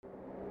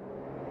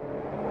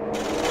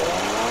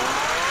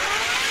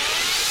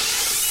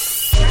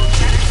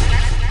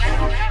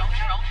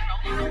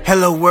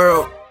Hello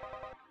world,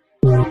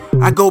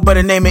 I go by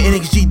the name of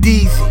NXG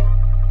Deezy,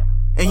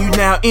 and you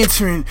now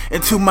entering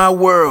into my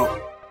world.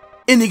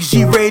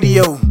 NXG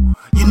Radio,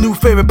 your new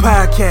favorite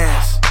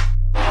podcast,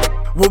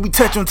 where we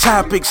touch on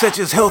topics such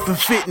as health and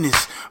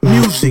fitness,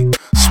 music,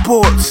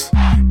 sports,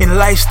 and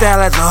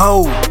lifestyle as a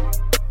whole.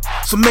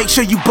 So make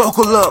sure you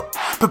buckle up,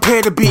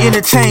 prepare to be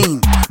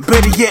entertained,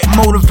 better yet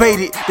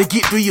motivated to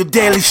get through your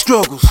daily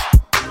struggles.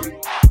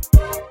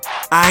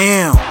 I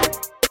am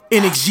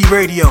NXG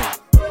Radio.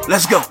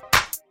 Let's go.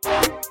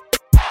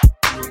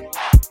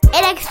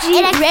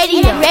 NXG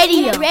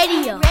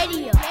Radio.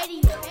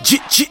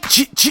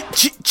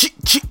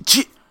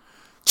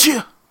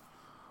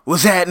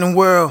 What's happening,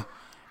 world?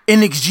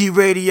 NXG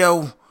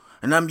Radio,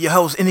 and I'm your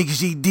host,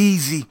 NXG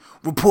Deezy,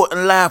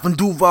 reporting live from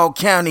Duval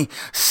County,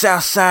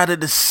 south side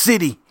of the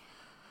city.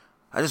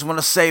 I just want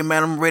to say,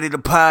 man, I'm ready to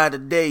pod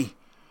today.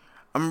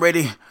 I'm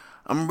ready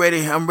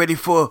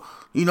for,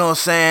 you know what I'm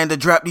saying, to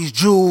drop these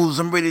jewels.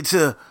 I'm ready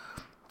to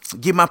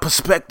give my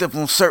perspective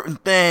on certain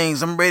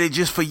things. I'm ready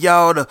just for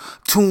y'all to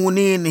tune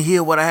in to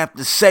hear what I have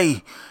to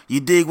say. You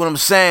dig what I'm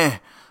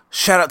saying?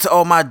 Shout out to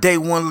all my day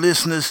one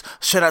listeners.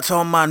 Shout out to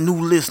all my new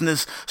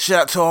listeners.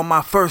 Shout out to all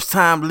my first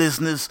time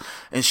listeners.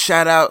 And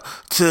shout out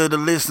to the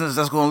listeners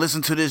that's going to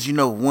listen to this,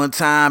 one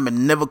time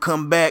and never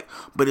come back,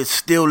 but it's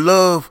still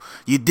love.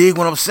 You dig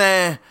what I'm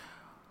saying?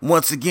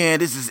 Once again,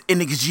 this is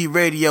NXG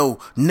Radio.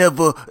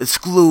 Never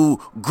exclude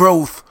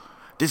growth.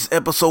 This is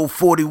episode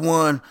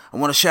 41. I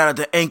want to shout out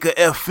to Anchor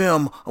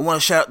FM. I want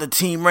to shout out to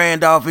Team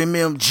Randolph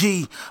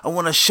MMG. I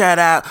want to shout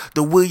out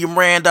to William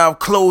Randolph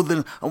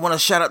Clothing. I want to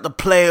shout out to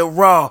Player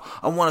Raw.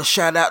 I want to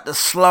shout out to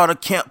Slaughter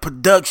Camp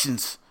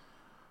Productions.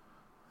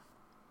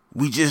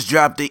 We just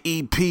dropped the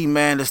EP,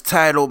 man. It's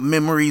titled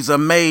Memories Are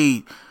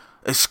Made,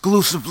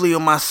 exclusively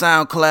on my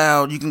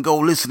SoundCloud. You can go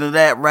listen to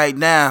that right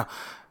now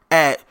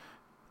at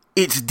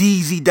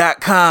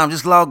itsdeezy.com.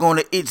 Just log on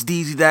to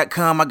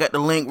itsdeezy.com. I got the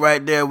link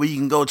right there where you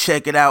can go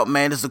check it out,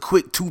 man. It's a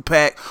quick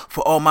 2-pack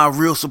for all my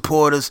real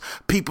supporters.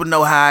 People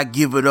know how I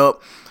give it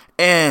up.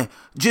 And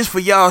just for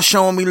y'all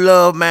showing me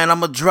love, man,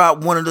 I'm going to drop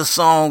one of the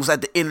songs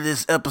at the end of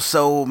this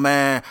episode,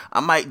 man.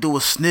 I might do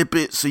a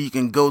snippet so you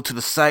can go to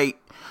the site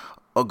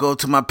or go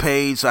to my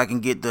page so I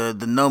can get the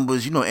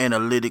numbers.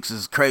 Analytics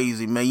is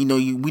crazy, man.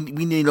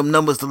 We need them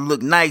numbers to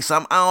look nice.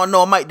 I don't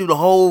know. I might do the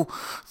whole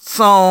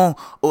song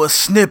or a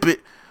snippet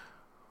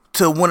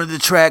to one of the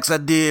tracks I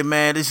did,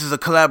 man. This is a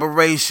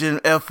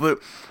collaboration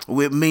effort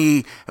with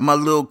me and my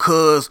little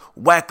cuz,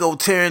 Wacko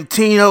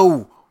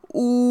Tarantino.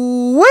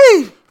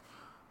 Ooh-wee!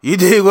 You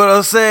dig what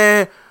I'm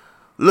saying?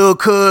 Little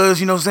cuz,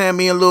 you know what I'm saying?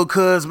 Me and little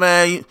cuz,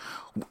 man,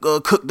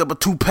 cooked up a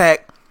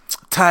 2-pack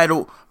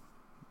titled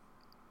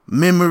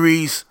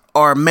Memories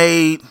Are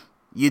Made.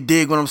 You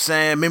dig what I'm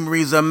saying?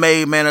 Memories Are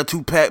Made, man. A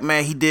 2-pack,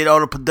 man. He did all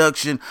the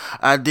production.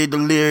 I did the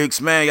lyrics,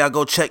 man. Y'all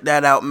go check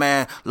that out,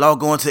 man.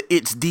 Log on to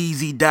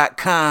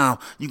itsdeezy.com.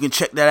 You can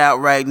check that out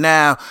right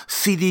now.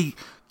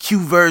 CDQ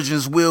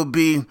versions will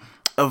be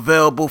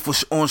available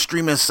on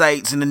streaming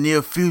sites in the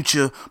near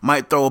future.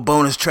 Might throw a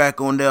bonus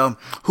track on there.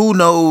 Who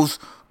knows?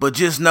 But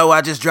just know I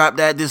just dropped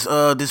that this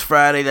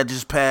Friday that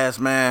just passed,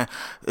 man.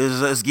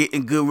 It's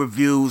getting good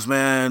reviews,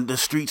 man. The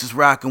streets is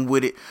rocking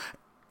with it.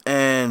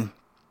 And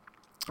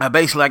I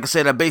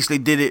basically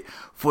did it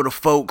for the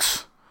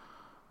folks,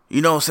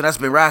 that's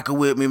been rocking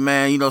with me,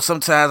 man.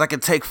 Sometimes I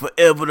can take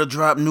forever to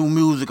drop new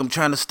music. I'm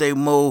trying to stay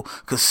more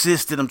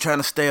consistent. I'm trying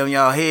to stay on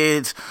y'all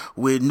heads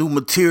with new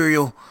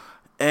material.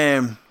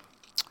 And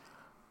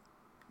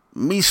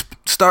me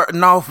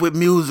starting off with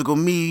music, or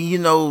me,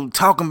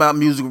 talking about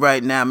music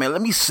right now, man.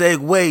 Let me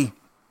segue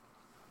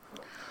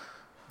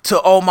to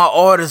all my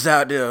artists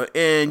out there.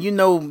 And,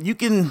 you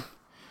can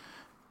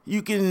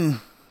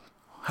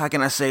how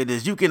can I say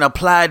this? You can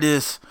apply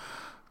this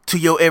to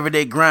your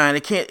everyday grind.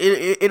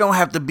 It don't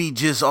have to be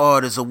just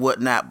artists or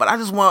whatnot. But I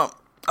just want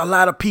a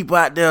lot of people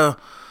out there,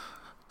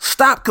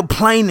 stop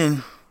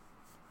complaining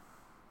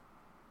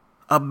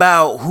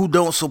about who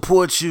don't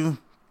support you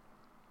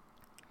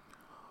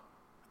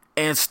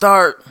and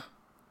start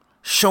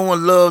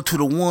showing love to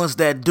the ones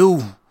that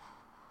do.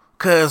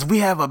 Cause we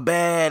have a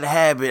bad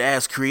habit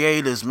as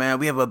creators, man.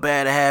 We have a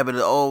bad habit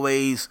of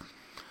always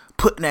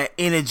putting that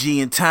energy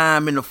and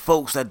time into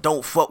folks that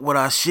don't fuck with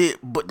our shit,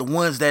 but the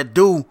ones that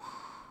do,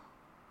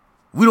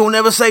 we don't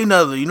ever say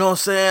nothing. You know what I'm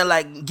saying?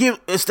 Like,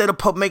 instead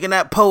of making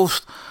that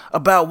post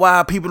about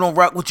why people don't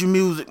rock with your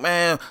music,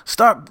 man,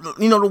 start,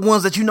 the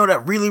ones that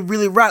that really,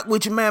 really rock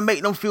with you, man,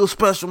 make them feel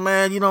special,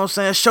 man. You know what I'm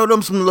saying? Show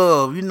them some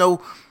love, and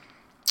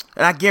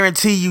I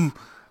guarantee you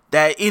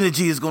that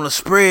energy is going to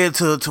spread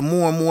to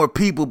more and more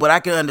people. But I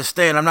can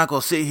understand. I'm not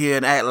going to sit here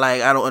and act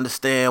like I don't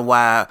understand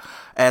why,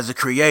 as a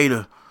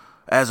creator,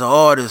 as an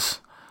artist,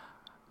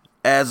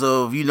 as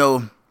of,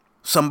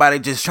 somebody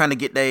just trying to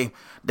get they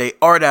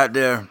art out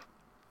there,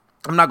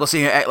 I'm not going to sit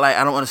here and act like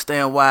I don't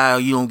understand why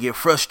you don't get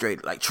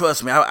frustrated. Like,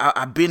 trust me,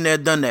 I've been there,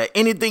 done that.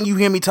 Anything you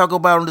hear me talk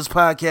about on this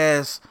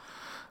podcast,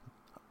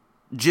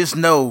 just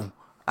know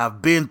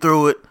I've been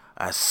through it.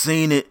 I've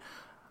seen it.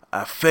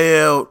 I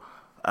failed.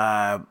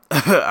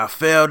 I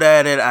failed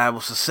at it. I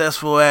was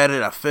successful at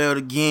it. I failed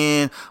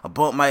again. I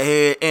bumped my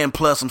head, and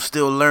plus I'm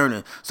still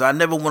learning. So I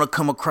never want to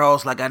come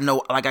across like I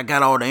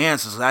got all the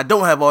answers. I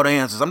don't have all the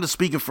answers. I'm just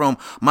speaking from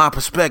my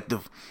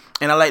perspective,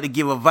 and I like to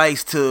give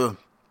advice to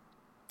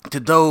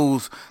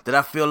those that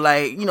I feel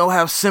like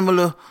have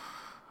similar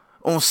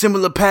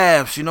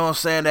paths. You know what I'm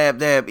saying?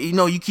 That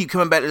you keep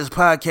coming back to this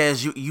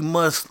podcast. You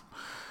must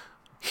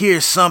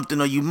hear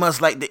something, or you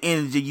must like the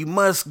energy. You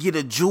must get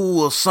a jewel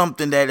or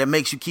something that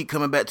makes you keep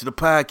coming back to the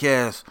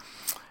podcast.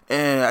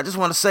 And I just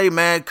want to say,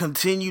 man,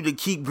 continue to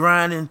keep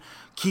grinding,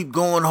 keep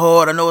going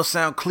hard. I know it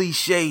sounds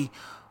cliche,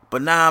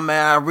 but nah,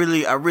 man, I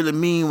really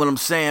mean what I'm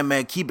saying,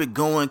 man. Keep it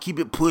going, keep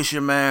it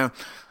pushing, man.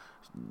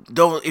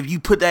 If you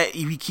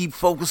keep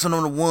focusing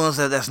on the ones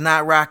that's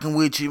not rocking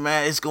with you,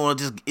 man, it's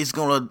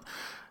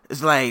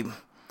like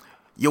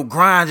your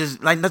grind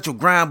is like, not your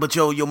grind, but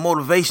your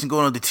motivation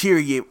going to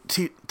deteriorate.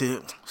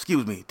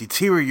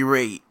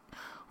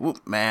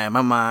 Whoop, man,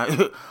 my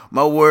mind,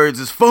 my words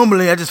is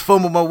fumbling. I just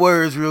fumbled my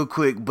words real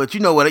quick, but you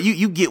know what?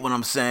 You get what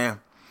I'm saying.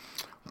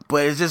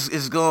 But it's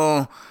just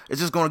gonna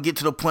get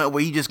to the point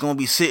where you just gonna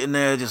be sitting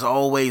there just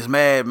always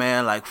mad,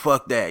 man. Like,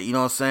 fuck that. You know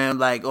what I'm saying?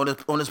 Like on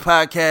this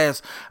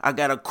podcast, I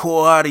got a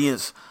core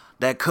audience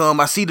that come.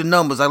 I see the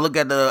numbers. I look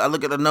at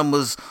the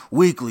numbers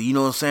weekly. You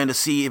know what I'm saying, to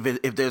see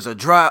if there's a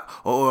drop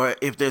or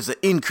if there's an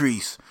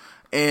increase.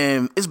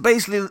 And it's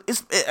basically,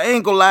 I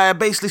ain't gonna lie, I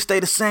basically stay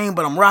the same,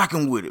 but I'm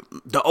rocking with it.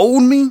 The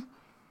old me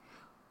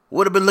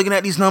would have been looking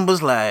at these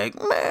numbers like,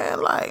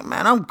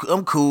 man,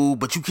 I'm cool.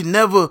 But you can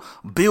never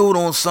build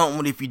on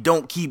something if you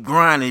don't keep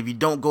grinding, if you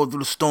don't go through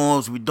the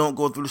storms, if you don't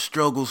go through the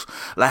struggles.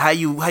 Like how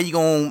you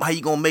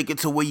gonna make it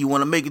to where you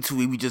want to make it to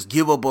if you just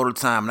give up all the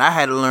time. And I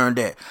had to learn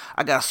that.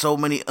 I got so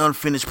many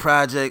unfinished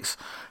projects.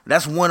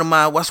 That's one of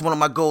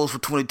my goals for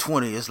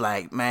 2020. It's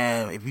like,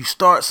 man, if you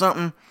start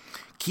something,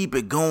 keep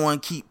it going,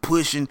 keep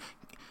pushing,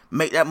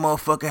 make that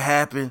motherfucker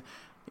happen.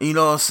 You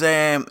know what I'm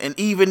saying? And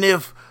even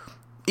if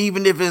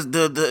it's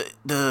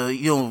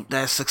the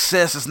that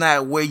success is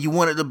not where you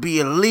want it to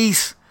be, at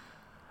least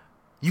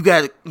you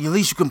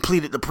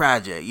completed the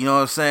project. You know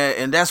what I'm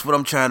saying? And that's what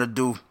I'm trying to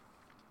do.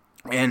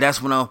 And that's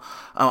what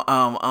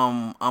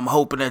I'm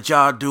hoping that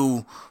y'all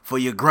do for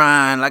your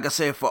grind. Like I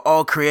said, for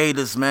all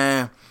creators,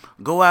 man,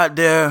 go out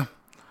there,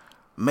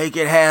 make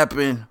it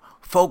happen.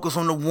 Focus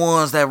on the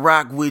ones that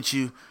rock with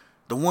you.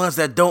 The ones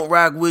that don't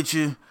rock with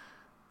you,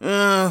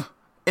 and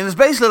it's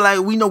basically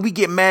like, we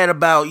get mad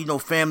about,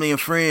 family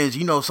and friends.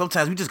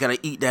 Sometimes we just gotta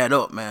eat that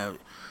up, man.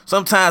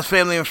 Sometimes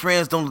family and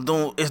friends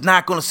it's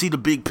not gonna see the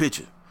big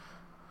picture.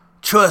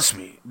 Trust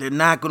me, they're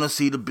not gonna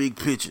see the big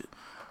picture.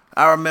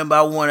 I remember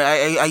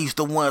I used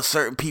to want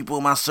certain people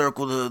in my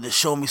circle to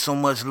show me so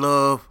much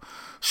love,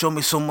 show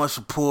me so much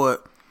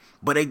support,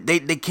 but they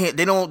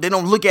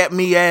don't look at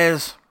me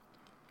as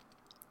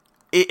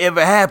it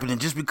ever happening,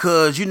 just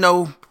because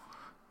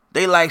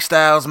they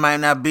lifestyles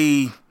might not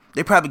be.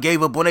 They probably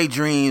gave up on their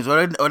dreams,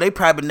 or they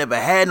probably never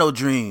had no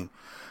dream.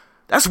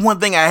 That's one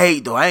thing I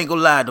hate, though. I ain't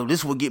gonna lie, though.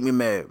 This will get me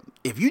mad.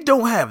 If you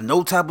don't have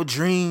no type of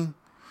dream,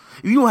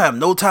 if you don't have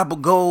no type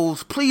of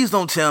goals, please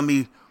don't tell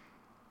me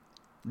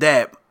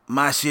that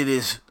my shit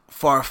is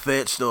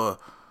far-fetched, or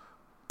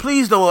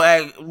please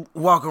don't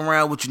walk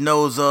around with your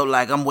nose up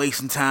like I'm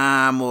wasting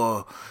time,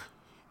 or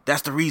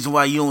that's the reason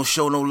why you don't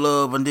show no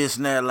love and this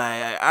and that.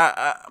 Like,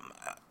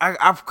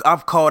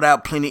 I've called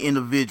out plenty of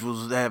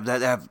individuals that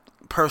have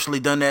personally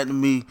done that to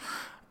me,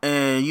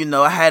 and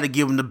I had to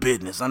give them the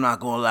business. I'm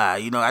not gonna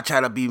lie. I try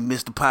to be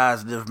Mr.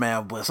 Positive,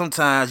 man, but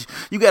sometimes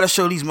you gotta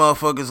show these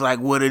motherfuckers like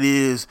what it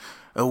is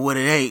or what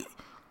it ain't.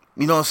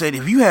 You know what I'm saying?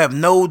 If you have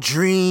no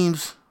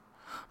dreams,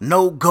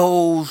 no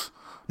goals,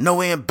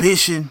 no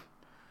ambition,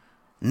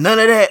 none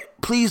of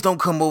that, please don't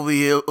come over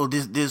here or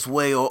this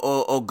way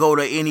or go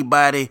to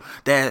anybody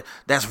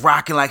that's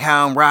rocking like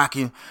how I'm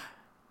rocking.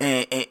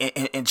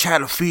 And try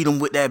to feed them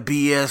with that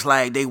BS,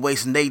 like they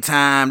wasting their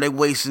time, they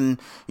wasting,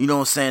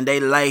 their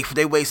life,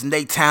 they wasting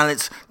their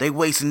talents, they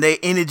wasting their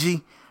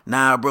energy.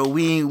 Nah, bro,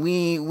 we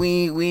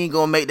ain't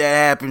gonna make that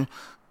happen.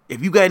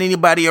 If you got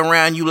anybody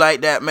around you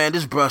like that, man,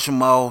 just brush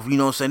them off.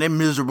 They're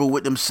miserable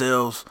with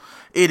themselves.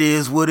 It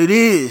is what it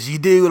is. You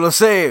dig what I'm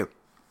saying?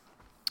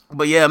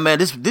 But yeah, man,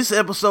 this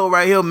episode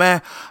right here,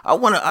 man,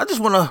 I just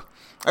wanna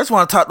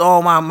talk to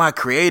all my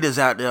creators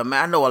out there,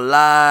 man. I know a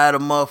lot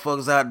of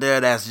motherfuckers out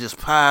there that's just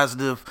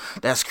positive,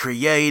 that's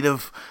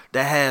creative,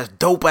 that has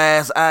dope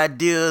ass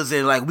ideas,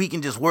 and like we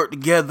can just work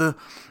together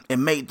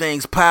and make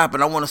things pop.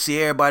 And I want to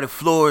see everybody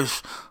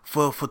flourish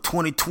for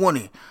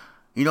 2020.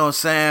 You know what I'm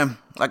saying?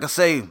 Like I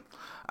say,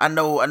 I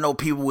know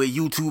people with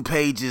YouTube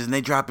pages and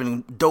they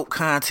dropping dope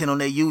content on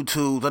their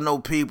YouTubes. I know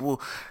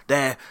people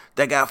that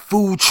got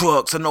food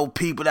trucks. I know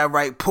people that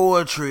write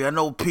poetry. I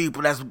know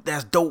people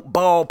that's dope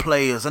ball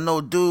players. I know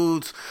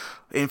dudes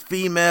and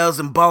females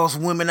and boss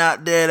women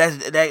out there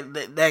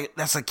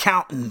that's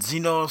accountants. You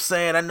know what I'm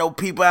saying? I know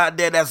people out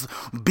there that's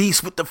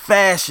beast with the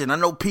fashion. I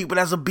know people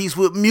that's a beast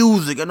with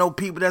music. I know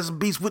people that's a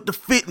beast with the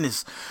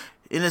fitness.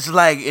 And it's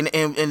like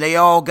and they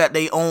all got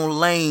their own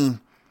lane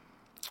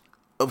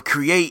of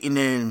creating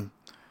and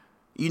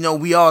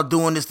we all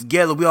doing this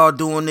together. We all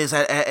doing this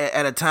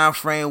at a time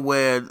frame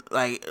where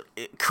like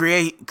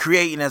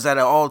creating is at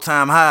an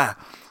all-time high.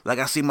 Like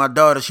I see my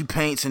daughter, she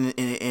paints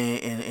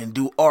and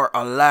do art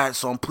a lot,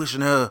 so I'm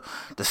pushing her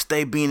to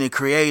stay being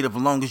creative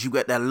as long as you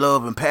got that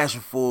love and passion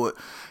for it.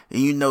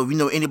 And if you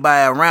know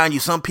anybody around you,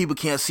 some people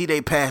can't see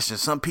their passion.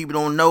 Some people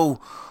don't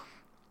know.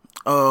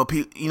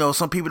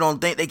 Some people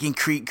don't think they can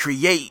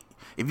create.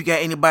 If you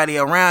got anybody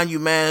around you,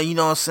 man, you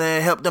know what I'm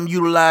saying, help them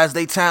utilize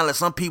their talent.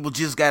 Some people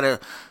just gotta,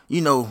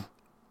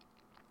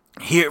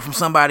 hear it from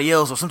somebody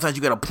else, or sometimes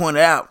you gotta point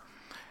it out.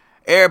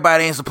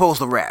 Everybody ain't supposed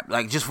to rap.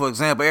 Like, just for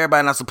example,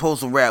 everybody not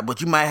supposed to rap,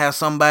 but you might have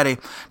somebody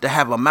that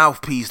have a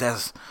mouthpiece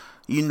that's,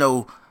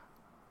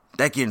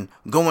 that can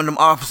go in them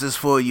offices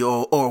for you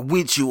or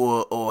with you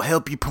or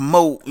help you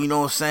promote, you know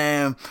what I'm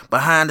saying,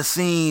 behind the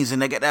scenes,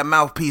 and they got that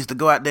mouthpiece to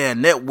go out there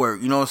and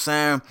network, you know what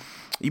I'm saying.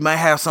 You might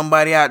have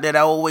somebody out there that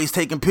always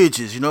taking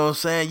pictures, you know what I'm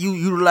saying? You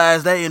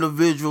utilize that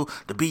individual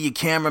to be your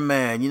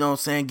cameraman, you know what I'm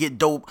saying? Get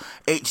dope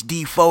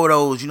HD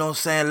photos, you know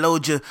what I'm saying?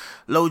 Load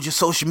your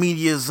social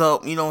medias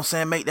up, you know what I'm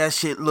saying? Make that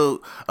shit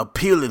look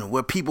appealing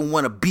where people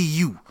want to be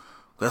you.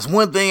 That's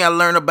one thing I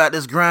learned about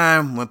this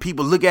grind. When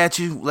people look at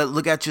you,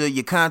 look at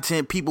your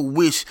content, people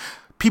want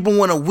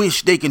to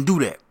wish they can do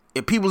that.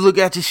 If people look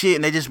at your shit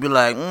and they just be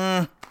like,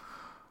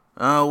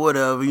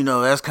 whatever,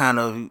 that's kind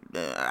of,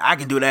 I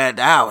can do that at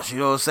the house, you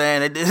know what I'm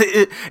saying?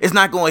 It's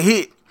not going to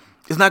hit.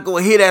 It's not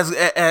going to hit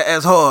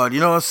as hard,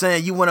 you know what I'm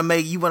saying? You want to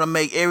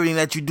make everything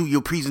that you do,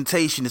 your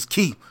presentation is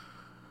key.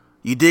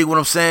 You dig what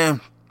I'm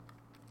saying?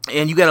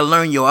 And you got to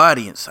learn your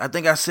audience. I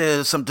think I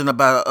said something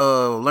about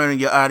learning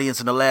your audience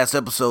in the last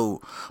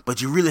episode,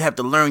 but you really have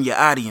to learn your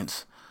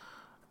audience.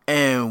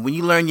 And when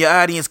you learn your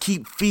audience,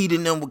 keep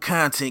feeding them with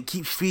content,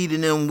 keep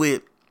feeding them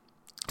with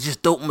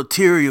just dope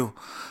material,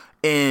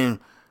 and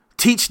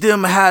teach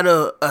them how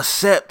to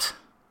accept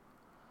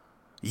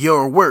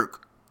your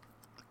work.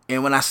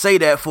 And when I say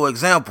that, for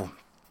example,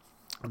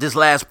 this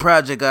last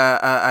project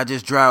I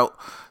just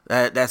dropped,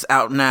 that's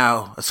out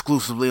now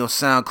exclusively on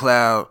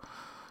SoundCloud,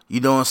 you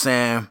know what I'm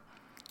saying?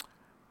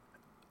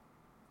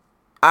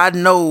 I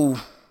know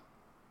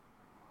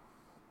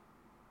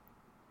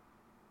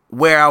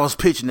where I was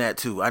pitching that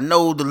to. I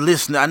know the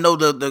listener. I know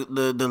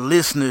the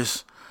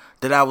listeners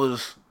that I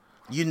was,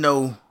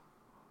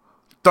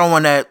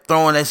 throwing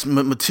that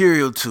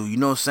material to. You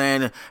know what I'm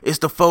saying? It's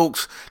the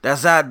folks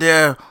that's out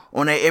there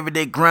on their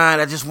everyday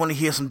grind. I just want to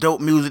hear some dope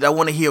music. I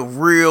want to hear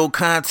real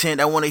content.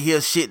 I want to hear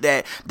shit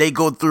that they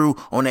go through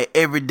on their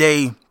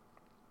everyday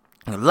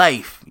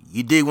life.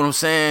 You dig what I'm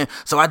saying?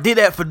 So I did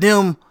that for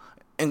them,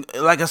 and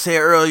like I said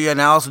earlier,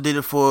 and I also did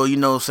it for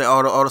say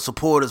all the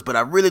supporters. But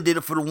I really did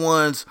it for the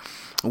ones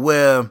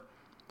where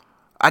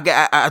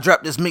I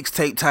dropped this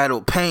mixtape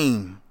titled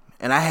Pain,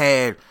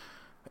 and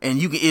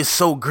it's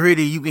so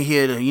gritty. You can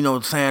hear the the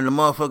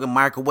motherfucking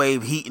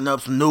microwave heating up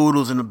some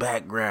noodles in the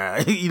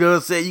background. You know what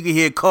I'm saying? You can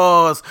hear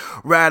cars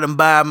riding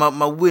by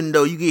my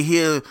window. You can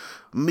hear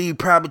me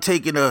probably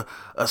taking a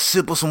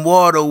sip of some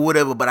water or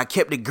whatever, but I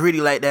kept it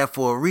gritty like that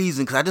for a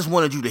reason, because I just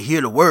wanted you to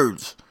hear the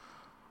words.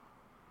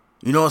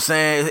 You know what I'm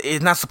saying?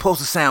 It's not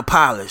supposed to sound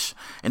polished.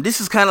 And this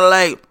is kind of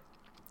like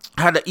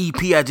how the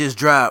EP I just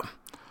dropped.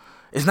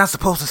 It's not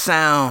supposed to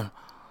sound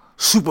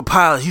super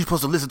polished. You're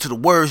supposed to listen to the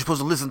words. You're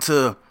supposed to listen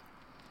to,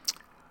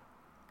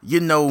 you're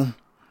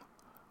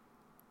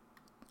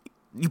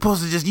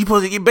supposed to just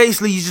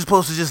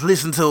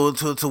listen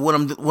to what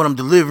I'm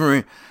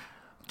delivering.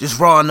 Just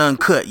raw and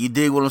uncut. You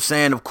dig what I'm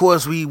saying? Of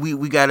course, we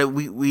got it.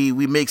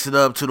 We mix it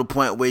up to the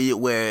point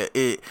where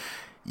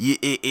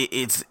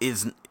it's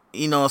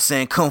you know what I'm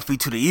saying, comfy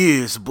to the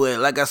ears. But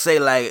like I say,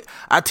 like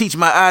I teach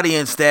my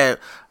audience that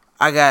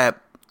I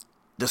got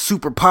the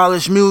super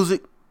polished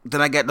music, then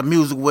I got the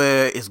music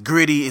where it's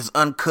gritty, it's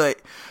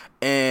uncut,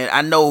 and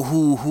I know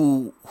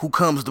who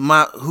comes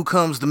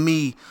to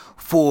me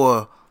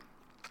for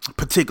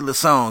particular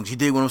songs. You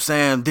dig what I'm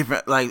saying?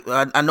 Different, like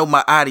I know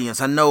my audience.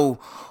 I know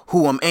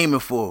who I'm aiming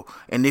for.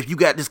 And if you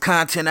got this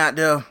content out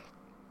there,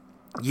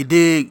 you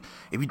dig?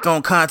 If you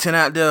throwing content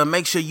out there,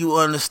 make sure you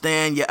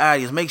understand your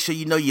audience. Make sure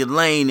you know your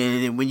lane.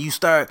 And when you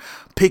start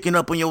picking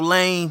up on your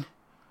lane,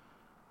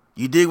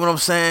 you dig what I'm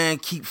saying?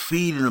 Keep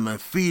feeding them and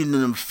feeding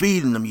them,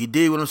 feeding them. You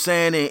dig what I'm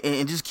saying?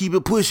 And just keep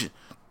it pushing.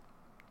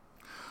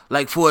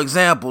 Like, for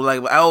example,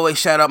 like I always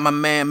shout out my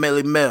man,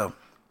 Melly Mel.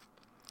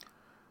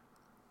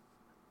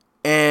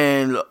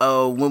 And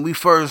when we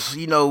first,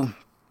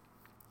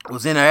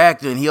 was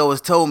interacting, he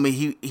always told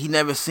me he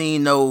never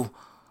seen no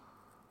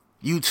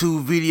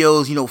YouTube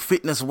videos,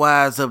 fitness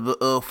wise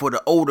of for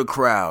the older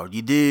crowd.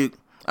 You dig?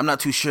 I'm not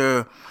too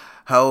sure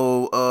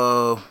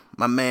how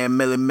my man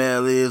Melly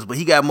Mel is, but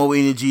he got more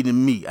energy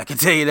than me. I can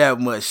tell you that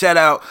much. Shout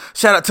out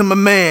to my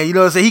man. You know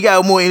what I'm saying? He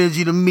got more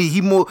energy than me.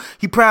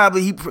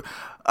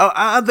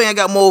 I think I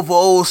got more of an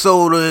old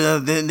soul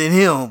than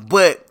him.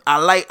 But I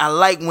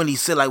like when he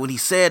said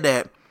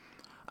that.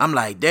 I'm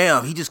like,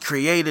 damn, he just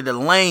created a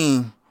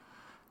lane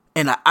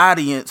and an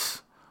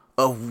audience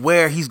of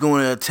where he's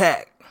going to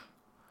attack.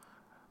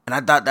 And I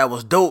thought that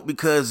was dope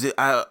because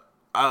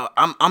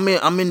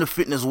I'm in the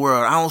fitness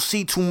world. I don't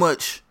see too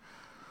much,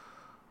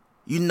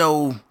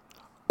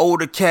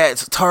 older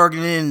cats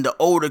targeting the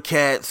older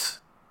cats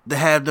to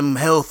have them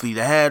healthy,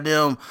 to have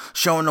them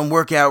showing them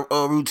workout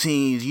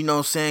routines,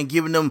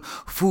 giving them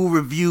food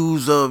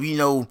reviews of,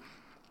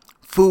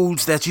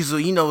 foods that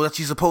that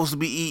you're supposed to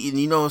be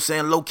eating,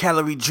 low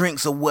calorie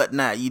drinks or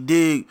whatnot, you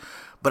dig?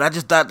 But I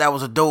just thought that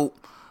was a dope,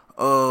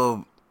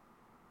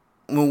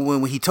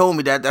 when he told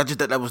me that, I just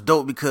thought that was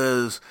dope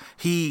because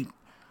he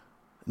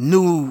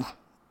knew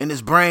in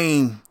his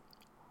brain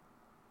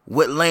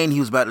what lane he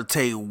was about to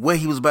take, where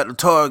he was about to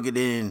target,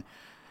 and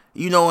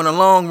in the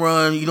long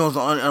run,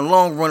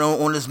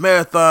 on this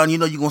marathon, you're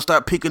going to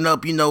start picking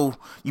up, you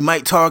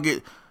might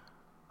target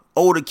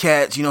older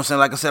cats,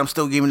 like I said, I'm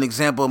still giving an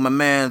example of my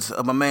man's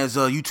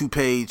YouTube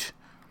page,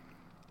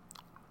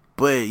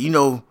 but,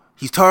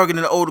 he's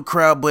targeting the older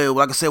crowd, but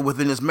like I said,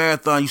 within this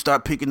marathon, you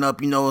start picking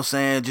up,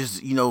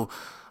 just, young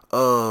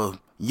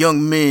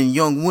men,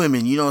 young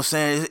women,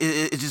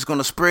 it's just going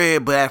to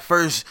spread, but at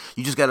first,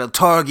 you just got to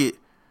target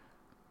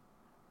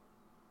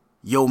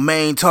your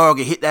main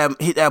target, hit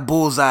that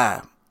bullseye,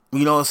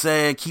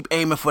 keep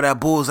aiming for that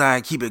bullseye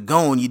and keep it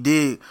going, you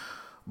dig?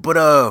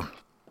 But,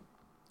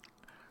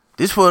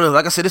 this for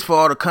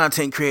all the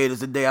content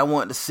creators today. I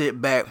want to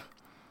sit back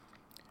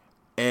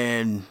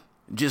and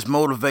just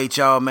motivate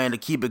y'all, man, to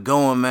keep it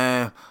going,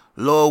 man.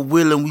 Lord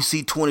willing, we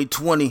see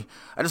 2020.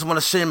 I just want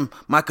to send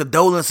my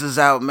condolences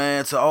out,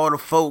 man, to all the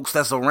folks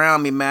that's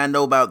around me, man. I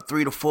know about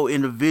 3 to 4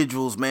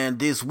 individuals, man,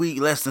 this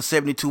week, less than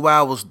 72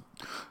 hours,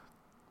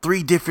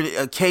 3 different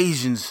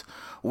occasions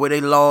where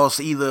they lost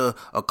either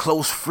a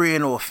close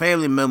friend or a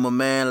family member,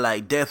 man.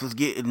 Like, death is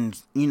getting,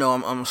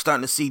 I'm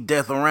starting to see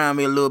death around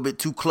me a little bit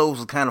too close.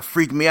 It kind of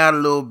freaked me out a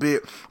little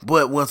bit.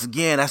 But once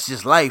again, that's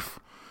just life.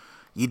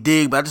 You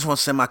dig? But I just want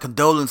to send my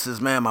condolences,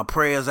 man, my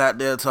prayers out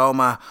there to all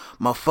my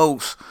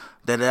folks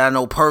that I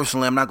know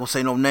personally. I'm not going to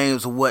say no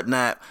names or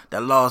whatnot,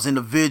 that lost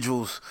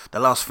individuals,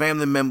 that lost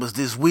family members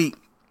this week.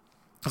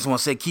 I just want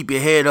to say, keep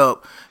your head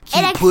up,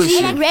 keep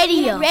pushing,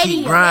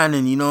 keep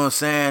grinding, you know what I'm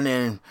saying?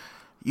 And,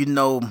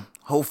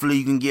 hopefully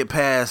you can get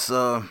past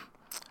the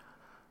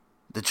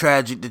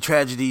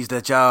tragedies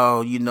that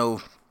y'all,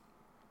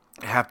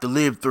 have to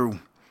live through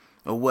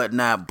or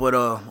whatnot. But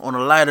on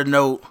a lighter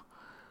note,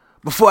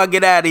 before I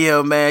get out of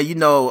here, man,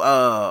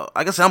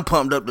 I guess I'm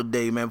pumped up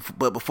today, man.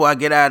 But before I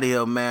get out of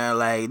here, man,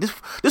 like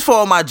this for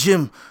all my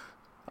gym.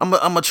 I'm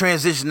gonna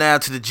transition now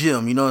to the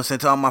gym, you know what I'm saying?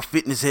 To all my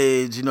fitness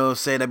heads, you know what I'm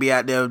saying? That be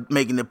out there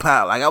making it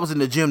pop. Like, I was in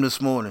the gym this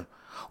morning.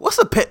 What's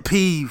a pet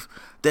peeve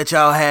that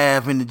y'all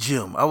have in the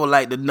gym? I would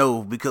like to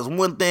know, because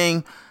one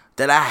thing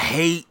that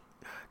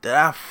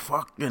I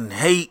fucking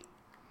hate,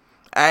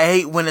 I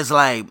hate when it's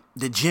like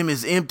the gym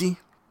is empty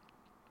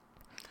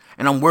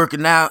and I'm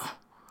working out,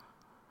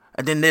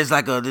 and then there's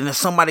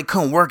somebody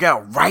come work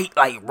out right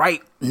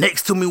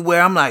next to me,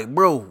 where I'm like,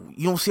 bro,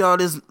 you don't see all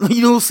this,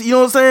 you know what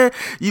I'm saying?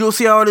 You don't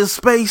see all this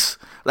space?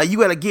 Like, you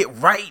gotta get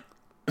right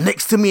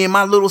next to me in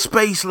my little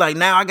space. Like,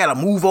 now I gotta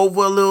move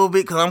over a little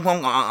bit because I'm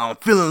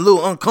feeling a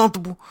little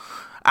uncomfortable.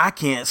 I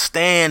can't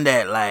stand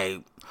that. Like,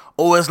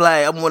 or it's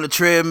like I'm on a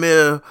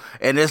treadmill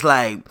and there's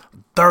like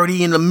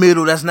 30 in the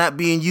middle that's not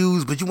being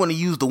used, but you want to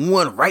use the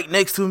one right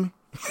next to me.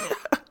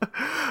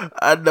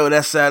 I know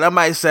that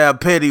might sound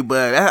petty,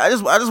 but I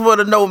just want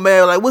to know,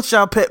 man, like, what's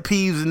y'all pet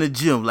peeves in the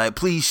gym? Like,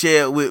 please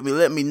share it with me.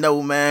 Let me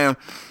know, man.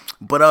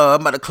 But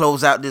I'm about to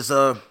close out this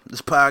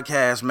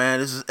podcast, man.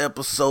 This is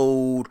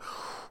episode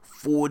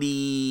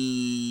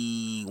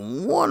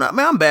 41. Man,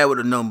 I'm bad with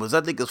the numbers.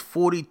 I think it's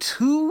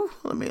 42.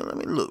 Let me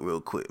look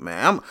real quick,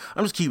 man.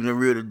 I'm just keeping it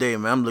real today,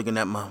 man. I'm looking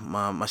at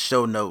my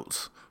show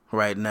notes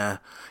right now.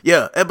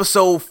 Yeah,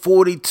 episode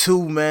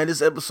 42, man.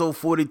 This episode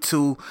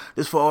 42.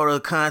 This for all the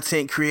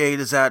content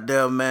creators out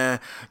there, man.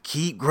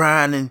 Keep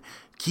grinding,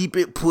 keep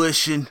it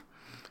pushing,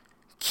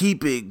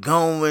 keep it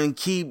going,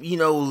 keep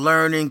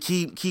learning,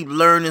 keep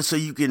learning so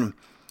you can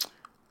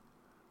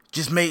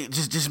just make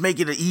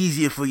it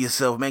easier for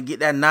yourself, man.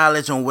 Get that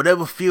knowledge on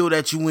whatever field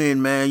that you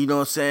in, man. You know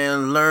what I'm saying?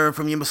 Learn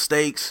from your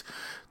mistakes.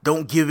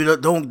 Don't give it up.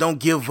 Don't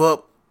give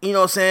up. You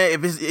know what I'm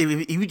saying?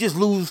 If you just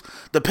lose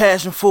the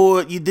passion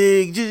for it, you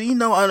dig. Just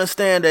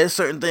understand that there's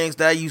certain things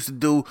that I used to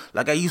do.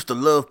 Like, I used to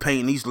love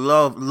painting. I used to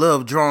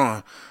love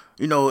drawing.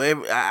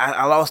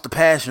 I lost the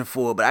passion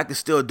for it, but I can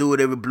still do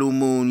it every blue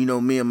moon.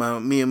 Me and my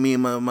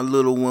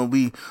little one,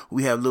 we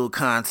have little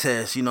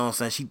contests. You know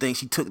what I'm saying? She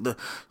thinks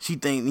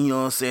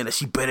that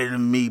she better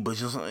than me, but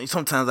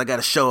sometimes I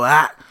gotta show her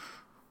out.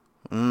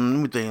 Let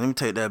me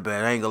take that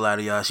back. I ain't gonna lie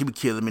to y'all. She be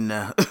killing me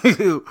now.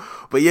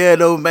 But yeah,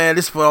 though, man,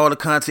 this is for all the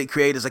content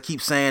creators. I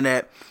keep saying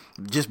that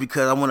just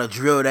because I want to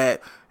drill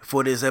that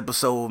for this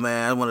episode,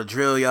 man. I want to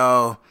drill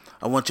y'all.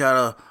 I want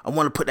to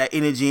put that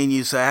energy in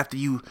you. So after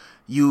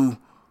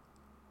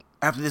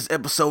after this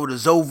episode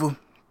is over,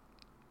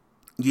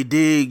 you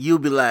dig, you'll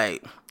be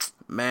like,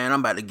 man,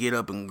 I'm about to get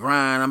up and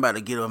grind. I'm about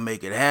to get up and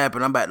make it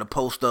happen. I'm about to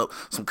post up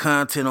some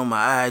content on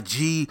my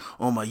IG,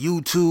 on my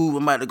YouTube.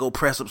 I'm about to go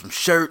press up some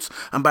shirts.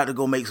 I'm about to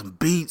go make some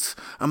beats.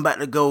 I'm about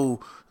to go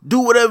do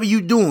whatever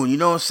you doing, you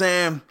know what I'm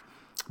saying?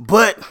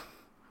 But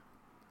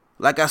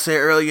like I said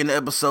earlier in the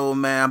episode,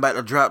 man, I'm about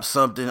to drop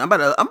something. I'm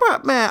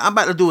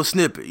about to do a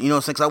snippet. You know what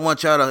I'm saying? 'Cause I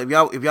want y'all to, if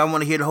y'all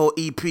want to hear the whole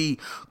EP,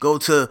 go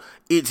to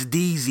It's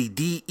Deezy,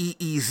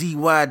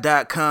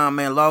 DEEZY.com,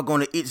 man. Log on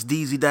to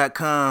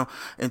itsdeezy.com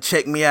and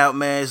check me out,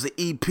 man. It's the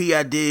EP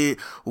I did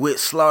with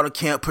Slaughter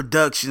Camp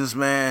Productions,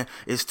 man.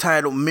 It's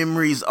titled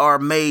Memories Are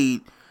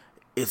Made.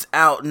 It's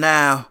out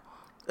now,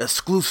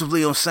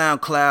 exclusively on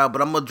SoundCloud,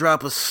 but I'm gonna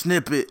drop a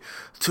snippet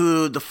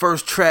to the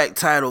first track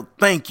titled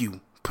Thank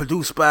You.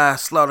 Produced by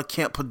Slaughter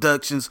Camp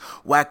Productions,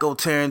 Wacko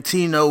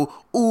Tarantino.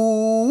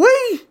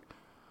 Ooh-wee!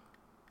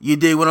 You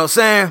dig what I'm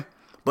saying?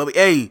 But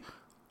hey,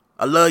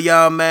 I love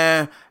y'all,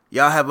 man.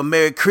 Y'all have a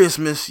Merry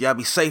Christmas. Y'all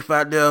be safe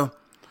out there.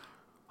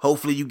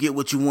 Hopefully you get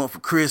what you want for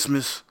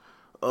Christmas.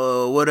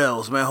 What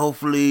else, man?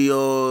 Hopefully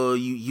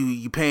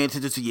you paying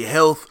attention to your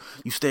health.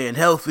 You staying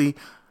healthy.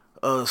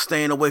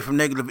 Staying away from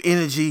negative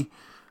energy.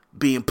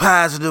 Being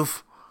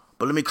positive.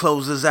 But let me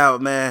close this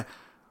out, man,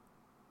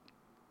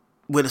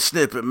 with a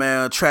snippet,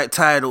 man. A track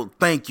titled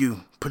Thank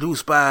You,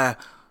 produced by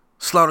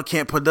Slaughter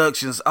Camp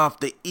Productions off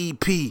the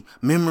EP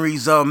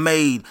Memories Are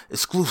Made,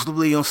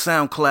 exclusively on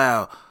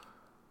SoundCloud.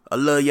 I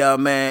love y'all,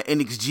 man.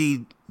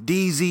 NXG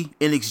Deezy,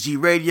 NXG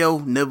Radio,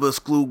 never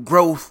exclude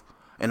growth,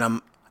 and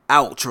I'm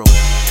outro.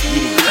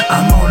 Yeah.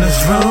 I'm on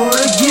this road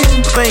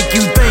again. Thank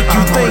you, thank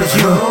you, thank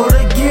you. Road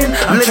again.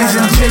 Ladies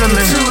and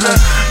gentlemen,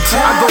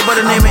 I go by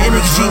the name of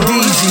NXG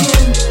Deezy.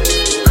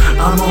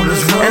 I'm on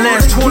this road and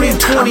as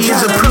 2020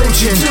 is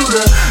approaching,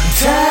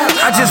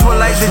 I just would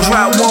like to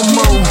drop one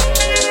more.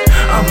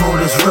 I'm on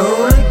this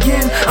road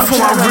again. For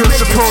my real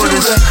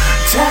supporters, I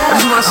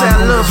just want to say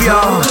I love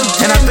y'all,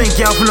 and I thank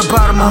y'all from the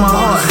bottom of my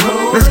heart.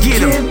 Let's get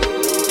them.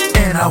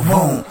 And I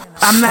won't.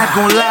 I'm not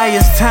gonna lie,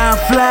 as time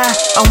fly,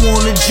 I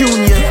want a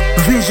junior.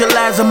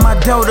 Visualizing my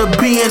daughter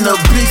being a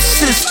big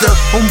sister.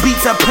 On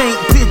beats I paint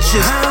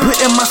pictures,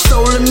 putting my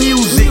soul in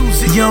music.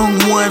 Young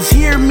ones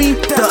hear me,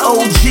 the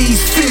OGs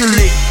feel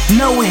it.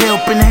 No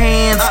helping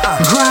hands,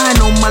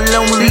 grind on my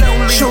lonely.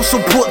 Show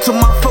support to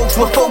my folks,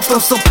 but folks don't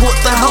support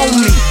the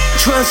homie.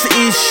 Trust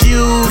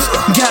issues,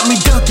 got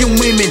me ducking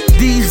women.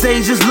 These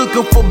days just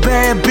looking for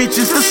bad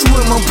bitches to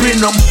swim up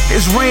in them.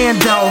 It's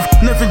Randolph,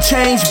 nothing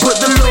changed but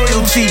the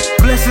loyalty.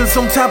 Blessings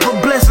on top of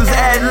blessings,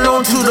 adding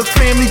on to the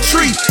family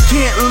tree.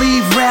 Can't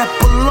leave rap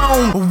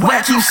alone,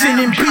 why keep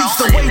sending beats?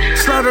 The way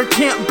Slaughter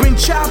Camp been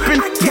chopping,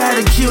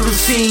 gotta kill the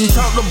scene.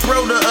 Talked to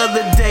bro the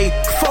other day,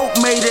 folk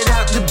made it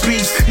out the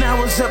beast.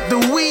 Now it's up to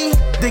we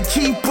to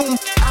keep them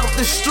out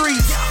the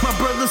streets. My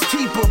brothers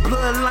keep a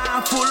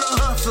bloodline full of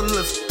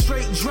hustlers.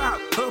 Straight drop,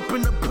 up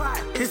in the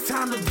pot, it's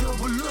time to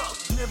double up.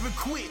 Never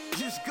quit,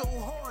 just go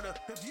harder.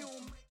 If you don't